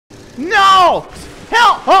No!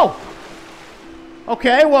 Help! Oh!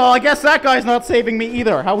 Okay, well, I guess that guy's not saving me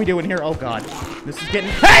either. How we doing here? Oh, God. This is getting...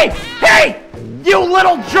 Hey! Hey! You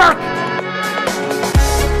little jerk!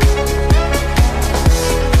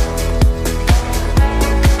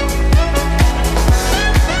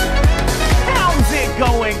 How's it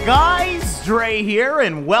going, guys? Drae here,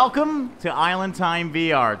 and welcome to Island Time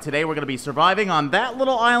VR. Today, we're going to be surviving on that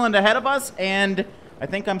little island ahead of us, and I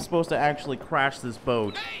think I'm supposed to actually crash this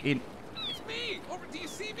boat. Hey, it's me! Do you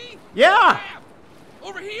see me? Yeah!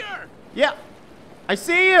 Over here! Yeah, I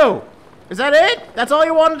see you. Is that it? That's all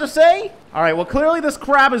you wanted to say? All right, well, clearly this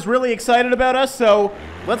crab is really excited about us, so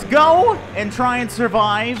let's go and try and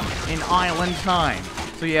survive in island time.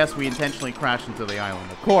 So yes, we intentionally crashed into the island,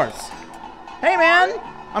 of course. Hey, man,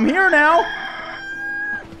 I'm here now.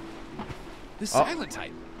 The silent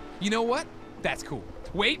type. You know what? That's cool.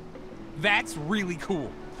 Wait, that's really cool.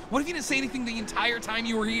 What if you didn't say anything the entire time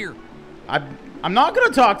you were here? I'm not going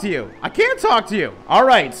to talk to you. I can't talk to you. All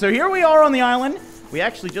right, so here we are on the island. We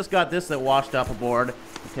actually just got this that washed up aboard.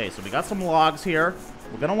 Okay, so we got some logs here.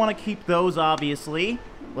 We're going to want to keep those, obviously.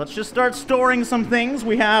 Let's just start storing some things.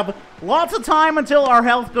 We have lots of time until our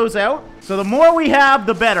health goes out. So the more we have,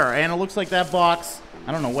 the better. And it looks like that box,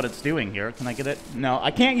 I don't know what it's doing here. Can I get it? No,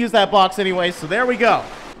 I can't use that box anyway, so there we go.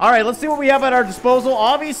 All right, let's see what we have at our disposal.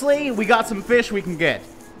 Obviously, we got some fish we can get.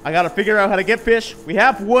 I got to figure out how to get fish. We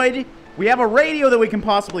have wood. We have a radio that we can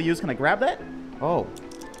possibly use. Can I grab that? Oh.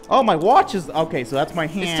 Oh, my watch is... Okay, so that's my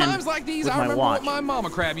hand. It's times like these I remember what my mama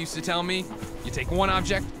crab used to tell me. You take one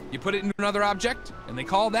object, you put it into another object, and they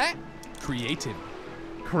call that creative.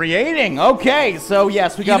 Creating. Okay, so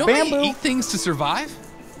yes, we got bamboo. You eat things to survive?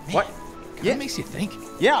 Man, what? Yeah. Makes you think.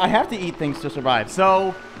 Yeah, I have to eat things to survive.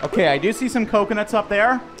 So, okay, I do see some coconuts up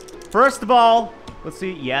there. First of all, let's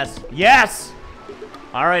see. Yes. Yes!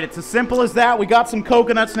 All right, it's as simple as that. We got some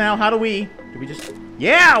coconuts now. How do we just...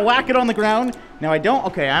 Yeah, whack it on the ground. Now, I don't...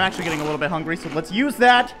 Okay, I'm actually getting a little bit hungry, so let's use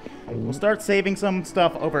that. We'll start saving some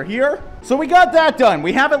stuff over here. So we got that done.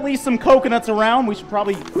 We have at least some coconuts around. We should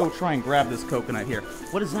probably go try and grab this coconut here.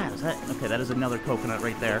 What is that? Okay, that is another coconut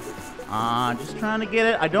right there. Just trying to get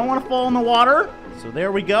it. I don't want to fall in the water. So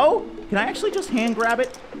there we go. Can I actually just hand grab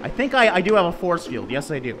it? I think I do have a force field.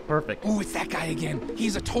 Yes, I do. Perfect. Ooh, it's that guy again.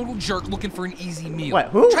 He's a total jerk looking for an easy meal. What,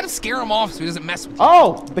 who? Try to scare him off so he doesn't mess with you.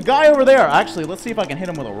 Oh, the guy over there. Actually, let's see if I can hit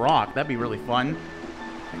him with a rock. That'd be really fun.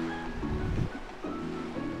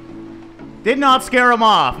 Did not scare him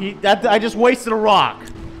off. I just wasted a rock.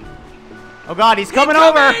 Oh, God, he's coming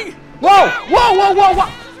over. Whoa, whoa, whoa, whoa,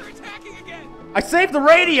 whoa. I saved the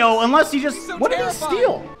radio, unless he just... What did he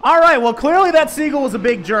steal? All right, well, clearly that seagull was a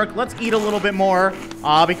big jerk. Let's eat a little bit more,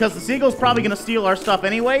 because the seagull's probably going to steal our stuff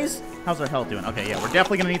anyways. How's our health doing? Okay, yeah, we're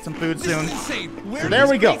definitely going to need some food soon. This is insane. Where so there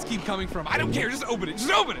we go. Keep coming from? I don't care. Just open it. Just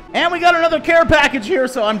open it. And we got another care package here,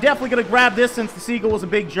 so I'm definitely going to grab this since the seagull was a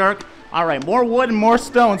big jerk. All right, more wood and more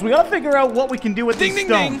stones. We got to figure out what we can do with these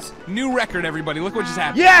stones. Ding. New record, everybody. Look what just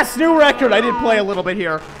happened. Yes, new record. I did play a little bit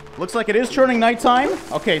here. Looks like it is turning nighttime.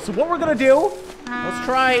 Okay, so what we're going to do... Let's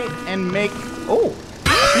try and make... Oh,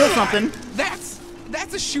 I feel something.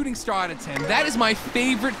 That's a shooting star out of 10. That is my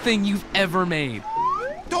favorite thing you've ever made.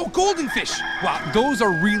 Oh, golden fish. Wow, those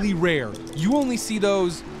are really rare. You only see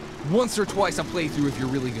those once or twice a playthrough if you're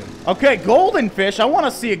really good. Okay, golden fish. I want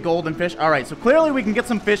to see a golden fish. All right, so clearly we can get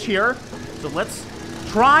some fish here. So let's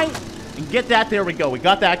try and get that. There we go. We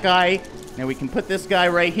got that guy. Now we can put this guy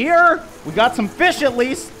right here. We got some fish at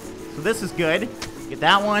least. So this is good. Get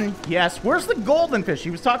that one. Yes. Where's the golden fish? He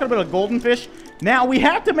was talking about a golden fish. Now, we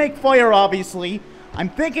have to make fire, obviously. I'm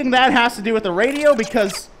thinking that has to do with the radio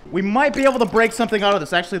because we might be able to break something out of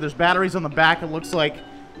this. Actually, there's batteries on the back, it looks like.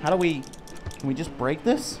 How do we... Can we just break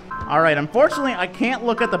this? All right. Unfortunately, I can't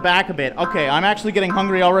look at the back a bit. Okay, I'm actually getting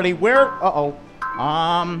hungry already. Where... Uh-oh.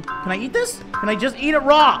 Can I eat this? Can I just eat it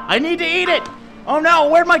raw? I need to eat it. Oh, no.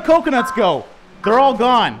 Where'd my coconuts go? They're all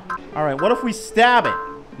gone. All right. What if we stab it?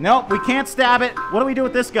 Nope, we can't stab it. What do we do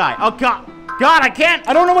with this guy? Oh, God. God, I can't.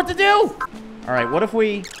 I don't know what to do. All right, what if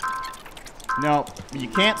we... No, you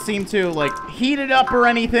can't seem to, like, heat it up or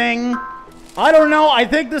anything. I don't know. I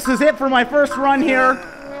think this is it for my first run here.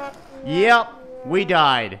 Yep, we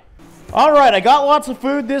died. All right, I got lots of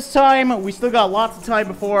food this time. We still got lots of time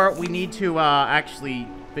before we need to actually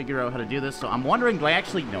figure out how to do this. So I'm wondering, do I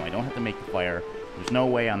actually... No, I don't have to make the fire. There's no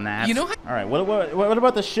way on that. You know how... All right, what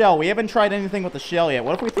about the shell? We haven't tried anything with the shell yet.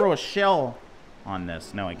 What if we throw a shell on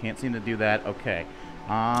this? No, I can't seem to do that. Okay.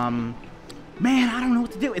 Man, I don't know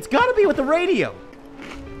what to do. It's got to be with the radio.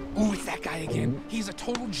 Ooh, it's that guy again. He's a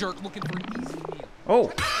total jerk looking for an easy meal.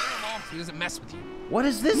 Oh. He doesn't mess with you. What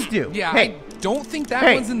does this do? Yeah, hey. I don't think that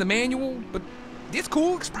one's in the manual, but It's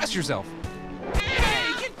cool. Express yourself.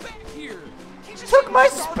 Hey, get back here. Took my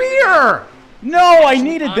spear! No, I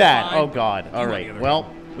needed that. Oh, God. All right.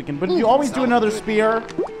 Well, we can always do another spear.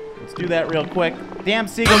 Let's do that real quick. Damn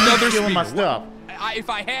seagull keeps stealing my stuff. If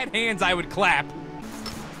I had hands, I would clap.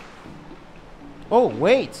 Oh,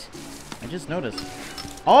 wait. I just noticed.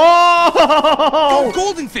 Oh!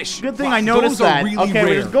 Golden fish. Good thing I noticed that. Really okay, rare.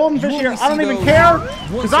 there's golden fish here. I don't even care.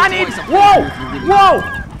 Because I need... Whoa! Whoa!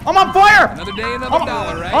 I'm on fire! Another day, another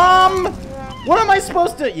dollar, right? What am I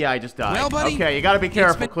supposed to... Yeah, I just died. Well, buddy, okay, you gotta be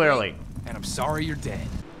careful, clearly. And I'm sorry you're dead.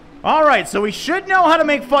 Alright, so we should know how to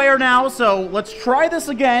make fire now, so let's try this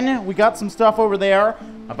again. We got some stuff over there.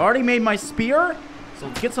 I've already made my spear, so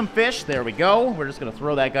let's get some fish. There we go. We're just gonna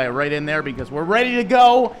throw that guy right in there because we're ready to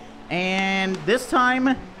go. And this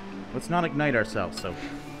time, let's not ignite ourselves, so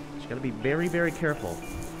just gotta be very, very careful.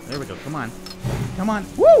 There we go. Come on. Come on.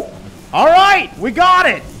 Woo! Alright, we got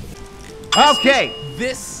it! Okay.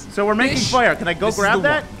 So we're making fire. Can I go grab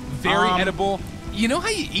that? Very edible. You know how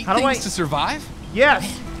you eat things to survive?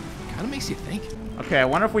 Yes. Kind of makes you think. Okay, I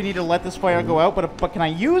wonder if we need to let this fire go out, but can I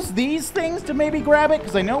use these things to maybe grab it?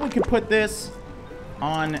 Because I know we could put this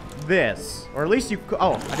on this, or at least you.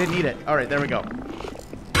 Oh, I didn't need it. All right, there we go.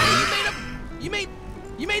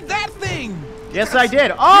 You made that thing. Yes, I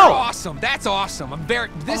did. Oh, you're awesome. That's awesome.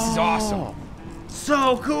 This is awesome.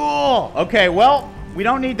 So cool. Okay, well, we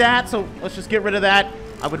don't need that, so let's just get rid of that.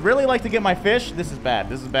 I would really like to get my fish. This is bad.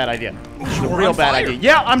 This is a bad idea. This is a real bad idea.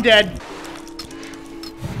 Yeah, I'm dead.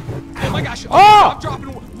 Oh my gosh. Oh! I'm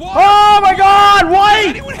dropping water. Oh my God!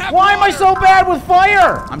 Why am I so bad with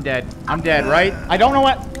fire? I'm dead. I'm dead, right? I don't know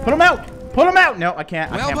what. Put him out. Put him out. No, I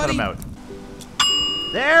can't. I can't put him out.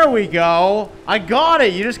 There we go. I got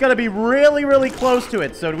it. You just got to be really, really close to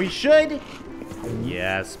it. So we should,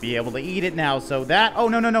 yes, be able to eat it now. So that. Oh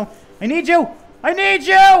no, no, no. I need you. I need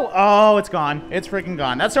you! Oh, it's gone. It's freaking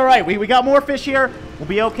gone. That's all right. We got more fish here. We'll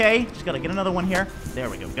be okay. Just got to get another one here. There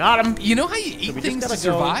we go. Got him. You know how you eat things to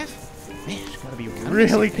survive? Man, you just got to be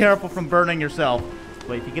really careful from burning yourself.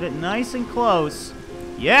 But if you get it nice and close.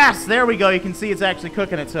 Yes, there we go. You can see it's actually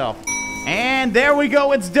cooking itself. And there we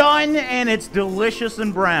go. It's done, and it's delicious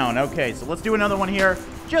and brown. Okay, so let's do another one here,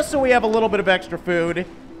 just so we have a little bit of extra food.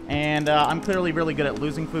 And I'm clearly really good at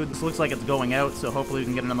losing food. This looks like it's going out, so hopefully we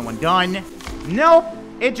can get another one done. Nope,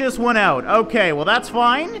 it just went out. Okay, well, that's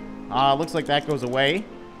fine. Looks like that goes away.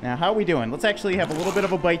 Now, how are we doing? Let's actually have a little bit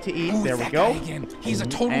of a bite to eat. There we go. He's a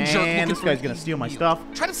total jerk. And this guy's going to steal my stuff.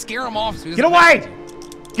 Try to scare him off. So get away!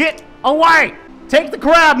 Get away! Take the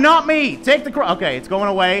crab, not me! Take the crab. Okay, it's going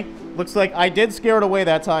away. Looks like I did scare it away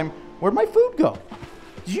that time. Where'd my food go?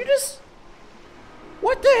 Did you just...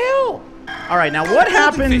 What the hell? All right, now what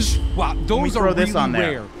happens when we throw this on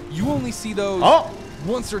there? You only see those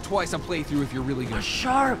once or twice on playthrough if you're really good. A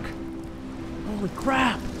shark! Holy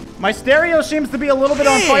crap! My stereo seems to be a little bit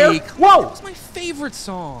on fire. Whoa! That's my favorite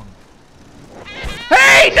song.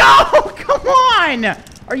 Hey, no! Come on!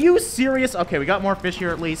 Are you serious? Okay, we got more fish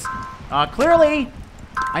here at least. Clearly,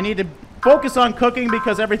 I need to focus on cooking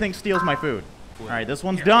because everything steals my food. All right, this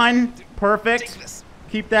one's done. Perfect.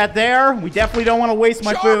 Keep that there. We definitely don't want to waste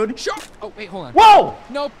my food. Oh, wait, hold on. Whoa!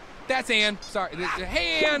 Nope, that's Anne. Sorry.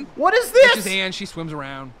 Hey, Anne. What is this? This is Anne. She swims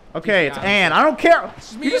around. Okay, it's Anne. I don't care.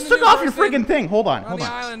 You just took off your friggin' thing. Hold on, hold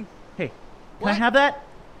on. Hey, can I have that?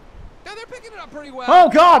 No, they're picking it up pretty well. Oh,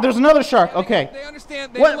 God, there's another shark. Okay. They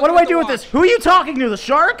understand. What do I do with this? Who are you talking to? The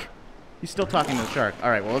shark? He's still talking to the shark. All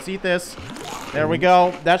right, well, let's eat this. There we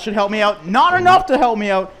go. That should help me out. Not enough to help me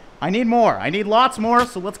out. I need more. I need lots more,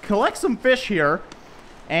 so let's collect some fish here.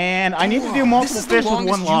 And I need to do multiple fish with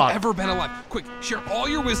one log. You've ever been alive. Quick, share all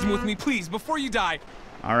your wisdom with me, please, before you die.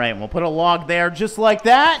 All right, we'll put a log there just like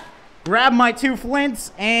that. Grab my 2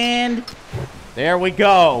 flints, and there we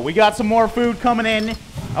go. We got some more food coming in.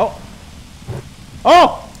 Oh!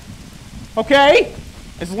 Okay.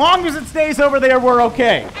 As long as it stays over there, we're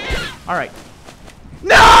okay. All right.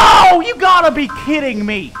 No! You gotta be kidding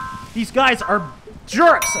me. These guys are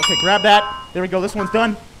jerks. Okay, grab that. There we go. This one's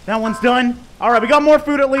done. That one's done. All right, we got more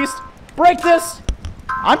food at least. Break this.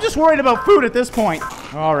 I'm just worried about food at this point.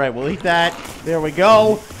 All right, we'll eat that. There we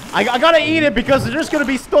go. I gotta eat it because they're just gonna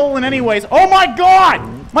be stolen anyways. Oh my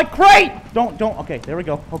God! My crate! Don't. Okay, there we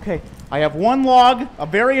go. Okay, I have 1 log, a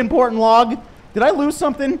very important log. Did I lose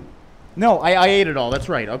something? No, I ate it all. That's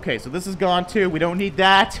right. Okay, so this is gone too. We don't need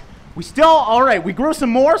that. We still, all right, we grew some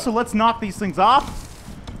more, so let's knock these things off.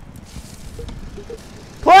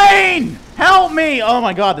 Plane! Help me! Oh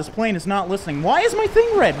my God, this plane is not listening. Why is my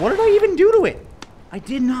thing red? What did I even do to it? I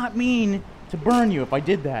did not mean to burn you if I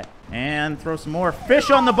did that. And throw some more fish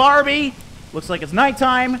on the Barbie. Looks like it's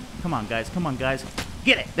nighttime. Come on, guys. Come on, guys.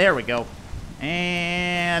 Get it. There we go.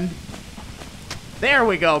 And there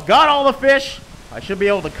we go. Got all the fish. I should be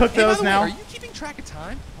able to cook those now. Are you keeping track of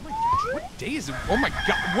time? Oh my gosh, what day is it? Oh my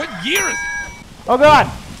god, what year is it? Oh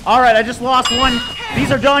god. All right, I just lost one. These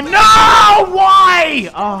are done. No! Why?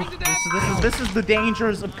 Oh, this is the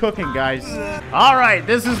dangers of cooking, guys. All right,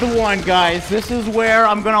 this is the one, guys. This is where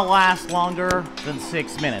I'm gonna last longer than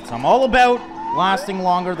 6 minutes. I'm all about lasting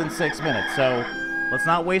longer than 6 minutes. So let's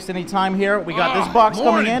not waste any time here. We got this box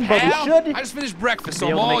coming in, but we should. I just finished breakfast, so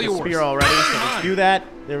be I'm able to all make a yours. spear already. So let's do that.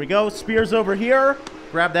 There we go. Spear's over here.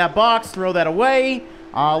 Grab that box. Throw that away.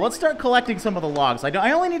 Let's start collecting some of the logs.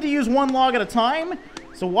 I only need to use one log at a time.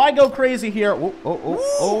 So why go crazy here? Okay,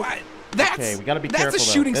 we gotta be careful. That's a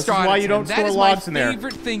shooting star. This is why you don't store logs in there. That is my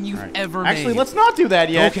favorite thing you've ever made. Actually, let's not do that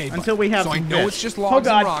yet. Okay, until we have so some I know fish. it's just logs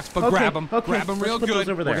and rocks, but grab them. Okay, Grab them real good.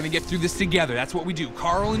 Over there. We're gonna get through this together. That's what we do.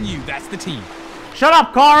 Carl and you, that's the team. Shut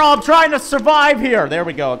up, Carl. I'm trying to survive here. There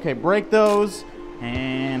we go. Okay, break those.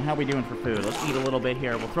 And how we doing for food? Let's eat a little bit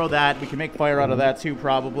here. We'll throw that. We can make fire out of that too,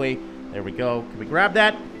 probably. There we go. Can we grab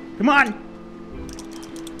that? Come on.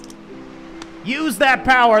 Use that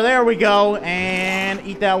power. There we go. And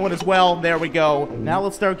eat that one as well. There we go. Now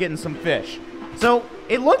let's start getting some fish. So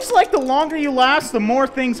it looks like the longer you last, the more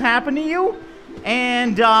things happen to you.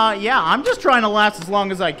 And yeah, I'm just trying to last as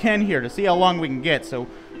long as I can here to see how long we can get. So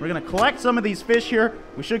we're going to collect some of these fish here.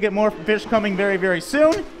 We should get more fish coming very, very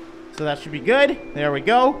soon. So that should be good. There we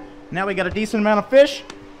go. Now we got a decent amount of fish.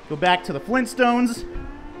 Go back to the Flintstones.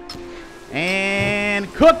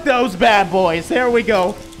 And cook those bad boys. There we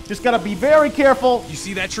go. Just gotta be very careful. You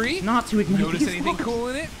see that tree? Not to ignite. Notice anything cool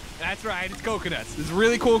in it? That's right, it's coconuts. It's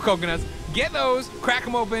really cool coconuts. Get those, crack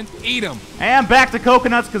them open, eat them. And back to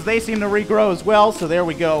coconuts because they seem to regrow as well. So there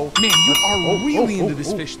we go. Man, you are really into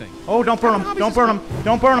this fish thing. Oh, don't burn them. Don't burn them.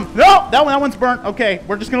 Don't burn them. No, that one's burnt. Okay,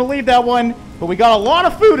 we're just gonna leave that one. But we got a lot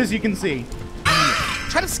of food, as you can see.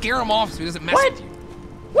 Try to scare him off so he doesn't mess with you.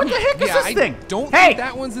 What the heck is this thing? Don't hey, think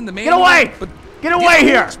that one's in the main. Get away! But get away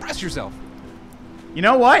here! Express yourself. You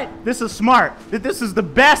know what? This is smart. This is the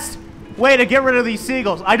best way to get rid of these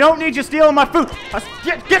seagulls. I don't need you stealing my food.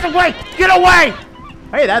 Get away! Get away!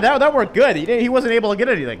 Hey, that worked good. He wasn't able to get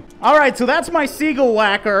anything. All right, so that's my seagull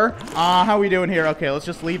whacker. How we doing here? Okay, let's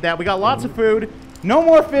just leave that. We got lots of food. No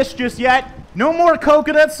more fish just yet. No more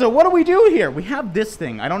coconuts. So what do we do here? We have this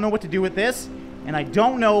thing. I don't know what to do with this, and I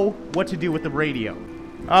don't know what to do with the radio.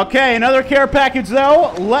 Okay, another care package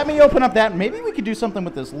though. Let me open up that. Maybe we could do something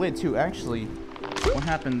with this lid too. Actually, what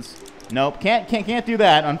happens? Nope, can't do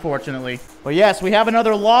that, unfortunately. But yes, we have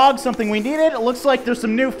another log, something we needed. It looks like there's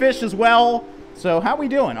some new fish as well. So how we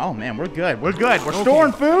doing? Oh man, we're good. We're good. We're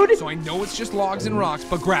storing food. So I know it's just logs and rocks,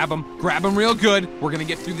 but grab them real good. We're gonna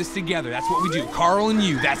get through this together. That's what we do. Carl and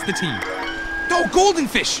you, that's the team. Oh, golden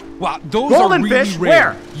fish! Wow, those are really fish?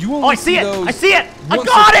 rare. Where? You only I see it. those I see it. I once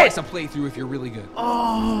got or it. twice a playthrough if you're really good.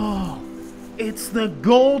 Oh, it's the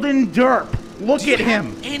golden derp. Look at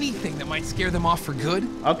him. Anything that might scare them off for good?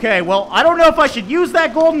 Okay, well, I don't know if I should use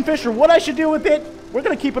that golden fish or what I should do with it. We're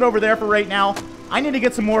gonna keep it over there for right now. I need to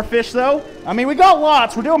get some more fish though. I mean, we got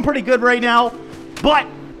lots. We're doing pretty good right now, but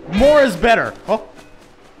more is better. Oh.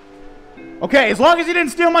 Okay, as long as you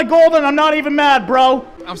didn't steal my golden, I'm not even mad, bro.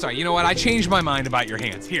 I'm sorry, you know what? I changed my mind about your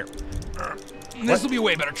hands. Here. This will be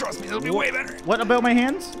way better. Trust me, it'll be way better. What about my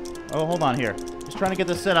hands? Oh, hold on here. Just trying to get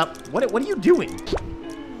this set up. What are you doing?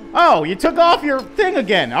 Oh, you took off your thing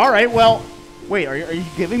again. All right, well, wait, are you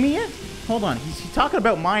giving me it? Hold on, he's talking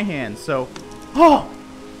about my hands, so... Oh,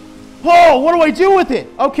 what do I do with it?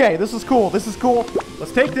 Okay, this is cool. This is cool.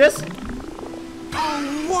 Let's take this.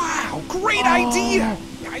 Oh, wow. Great idea.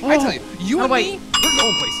 I tell you, you and me, we're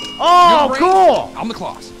going places. Oh, cool. I'm the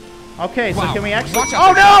claws. Okay, so can we actually... Watch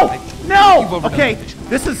out. Oh, no! Okay,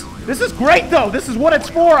 this is great, though. This is what it's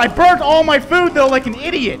for. I burnt all my food, though, like an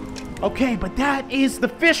idiot. Okay, but that is the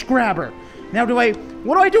fish grabber. Now,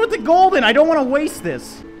 what do I do with the golden? I don't want to waste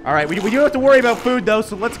this. All right, we do have to worry about food, though,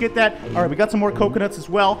 so let's get that. All right, we got some more coconuts as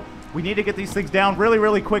well. We need to get these things down really,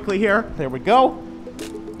 really quickly here. There we go.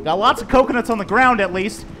 Got lots of coconuts on the ground, at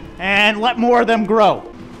least, and let more of them grow.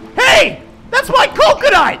 Hey, that's my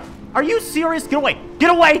coconut! Are you serious? Get away! Get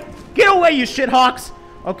away! Get away, you shithawks!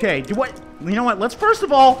 Okay, you know what? Let's first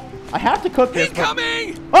of all, I have to cook this.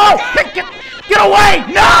 Incoming! Oh! Get away!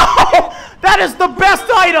 No! That is the best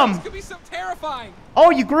item! This could be so terrifying. Oh,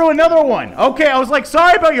 you grew another one. Okay, I was like,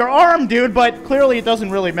 sorry about your arm, dude, but clearly it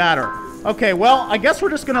doesn't really matter. Okay, well, I guess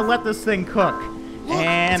we're just gonna let this thing cook. Look,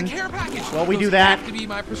 and it's a care package. Well, we do that. Have to be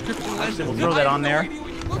my prescription Actually, we'll throw that on there.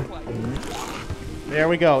 Like. There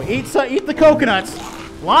we go. Eat the coconuts.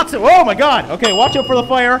 Lots of. Oh my God. Okay, watch out for the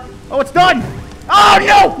fire. Oh, it's done. Oh,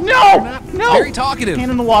 no! No! No! Very talkative.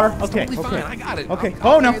 Hand in the water. Okay, Totally okay. fine. I got it. Okay.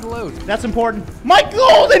 I'll Oh, no. carry the load. That's important. My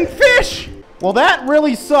golden fish! Well, that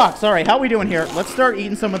really sucks. All right, how are we doing here? Let's start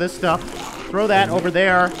eating some of this stuff. Throw that over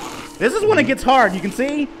there. This is when it gets hard. You can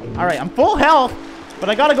see? All right, I'm full health, but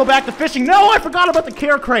I got to go back to fishing. No, I forgot about the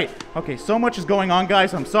care crate. Okay, so much is going on,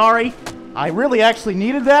 guys. I'm sorry. I really actually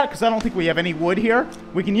needed that because I don't think we have any wood here.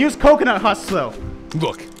 We can use coconut husks, though.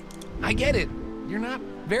 Look, I get it. You're not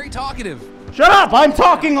very talkative. Shut up! I'm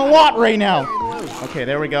talking a lot right now. Okay,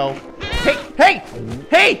 there we go. Hey, hey,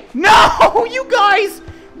 hey! No, you guys!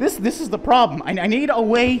 This is the problem. I need a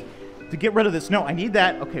way to get rid of this. No, I need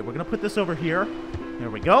that. Okay, we're gonna put this over here. There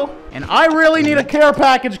we go. And I really need a care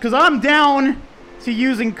package because I'm down to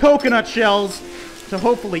using coconut shells. So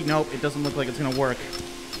hopefully, nope, it doesn't look like it's gonna work.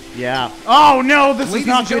 Yeah. Oh no, this is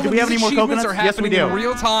not good. Do we have any more coconuts? Yes, we do. In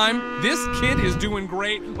real time. This kid is doing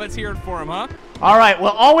great. Let's hear it for him, huh? All right.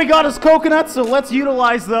 Well, all we got is coconuts, so let's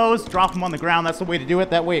utilize those. Drop them on the ground. That's the way to do it.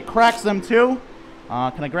 That way it cracks them too.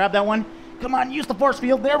 Can I grab that one? Come on, use the force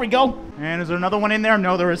field. There we go. And is there another one in there?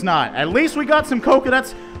 No, there is not. At least we got some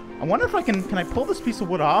coconuts. I wonder if I can I pull this piece of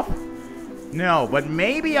wood off? No, but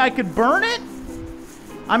maybe I could burn it?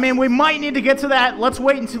 I mean, we might need to get to that. Let's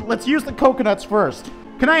wait until, let's use the coconuts first.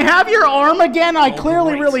 Can I have your arm again? I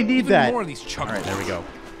clearly really need Even that. more of these All right, there we go.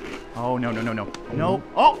 Oh, no, no, no, no. Oh. No.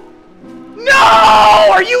 Oh!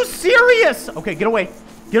 No! Are you serious? Okay, get away.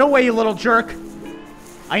 Get away, you little jerk.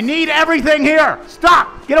 I need everything here.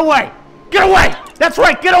 Stop! Get away! Get away! That's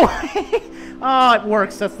right, get away! Oh, it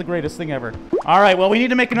works. That's the greatest thing ever. All right, well, we need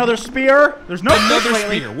to make another spear. There's no fish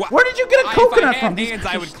lately. Where did you get a coconut from? Hands,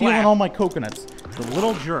 I would stealing clap. all my coconuts. The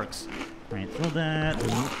little jerks. All right, throw that.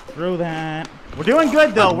 Throw that. We're doing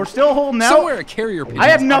good, though. We're still holding out. Somewhere a carrier pigeon. I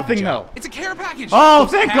have nothing, though. It's a care package. Oh,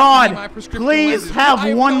 Those thank have to be God. my prescription Please lenses. have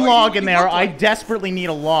I one no idea log what in they there. look I like. desperately need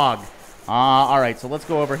a log. All right, so let's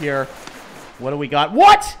go over here. What do we got?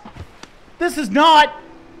 What? This is not...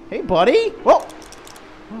 Hey, buddy. Whoa.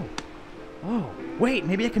 Oh. Oh. Wait,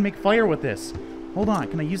 maybe I can make fire with this. Hold on.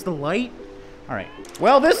 Can I use the light? All right.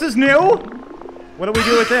 Well, this is new. What do we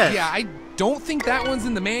do with this? Yeah, I don't think that one's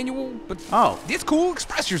in the manual, but it's cool.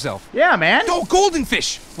 Express yourself. Yeah, man. Oh, golden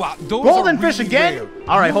fish. Wow, those golden are really fish again? rare.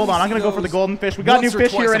 All right, hold on. I'm going to go for the golden fish. We got new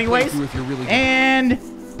fish here anyways. Really and,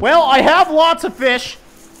 well, I have lots of fish,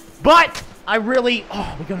 but I really...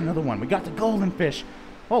 Oh, we got another one. We got the golden fish.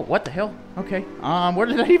 Oh, what the hell? Okay. Where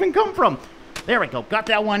did that even come from? There we go. Got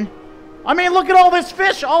that one. I mean, look at all this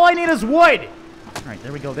fish. All I need is wood. All right,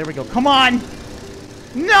 there we go. There we go. Come on.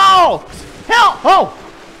 No! Help! Oh!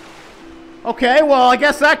 Okay, well, I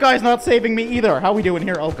guess that guy's not saving me either. How we doing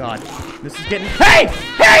here? Oh, God. This is getting... Hey!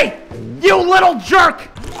 Hey! You little jerk!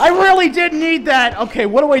 I really did need that. Okay,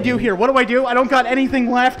 what do I do here? What do I do? I don't got anything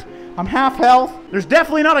left. I'm half health. There's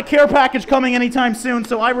definitely not a care package coming anytime soon,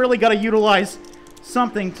 so I really got to utilize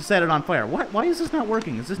something to set it on fire. What? Why is this not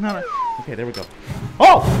working? Is this not a... Okay, there we go.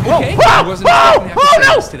 Oh! Okay, Whoa! I wasn't expecting to have to Oh, say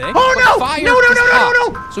no! this today, Oh, but no! fire No, no, is no, no,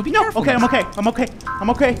 hot. no, no! So be no, careful okay, I'm next okay. time. I'm okay. I'm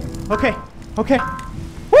okay. Okay. Okay.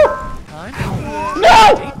 Woo! Time.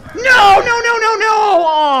 No! No, no, no, no, no!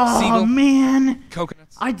 Oh, Seagull. man.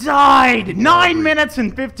 Coconuts. I died. 9 minutes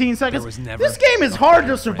and 15 seconds. There was never This game is a hard to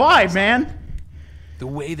better survive, friend. man. The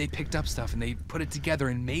way they picked up stuff and they put it together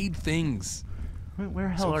and made things. Where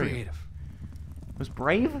the hell So are you? creative. Was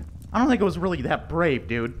brave? I don't think it was really that brave,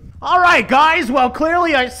 dude. All right, guys. Well,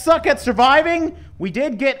 clearly I suck at surviving. We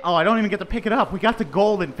did get... Oh, I don't even get to pick it up. We got the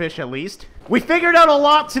golden fish, at least. We figured out a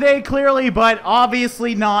lot today, clearly, but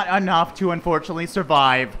obviously not enough to, unfortunately,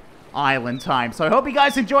 survive island time. So I hope you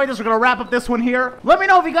guys enjoyed this. We're going to wrap up this one here. Let me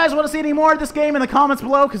know if you guys want to see any more of this game in the comments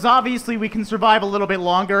below, because obviously we can survive a little bit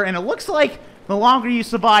longer, and it looks like the longer you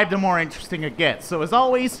survive, the more interesting it gets. So as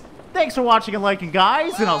always, thanks for watching and liking,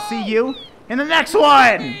 guys, and I'll see you in the next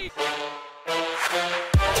one!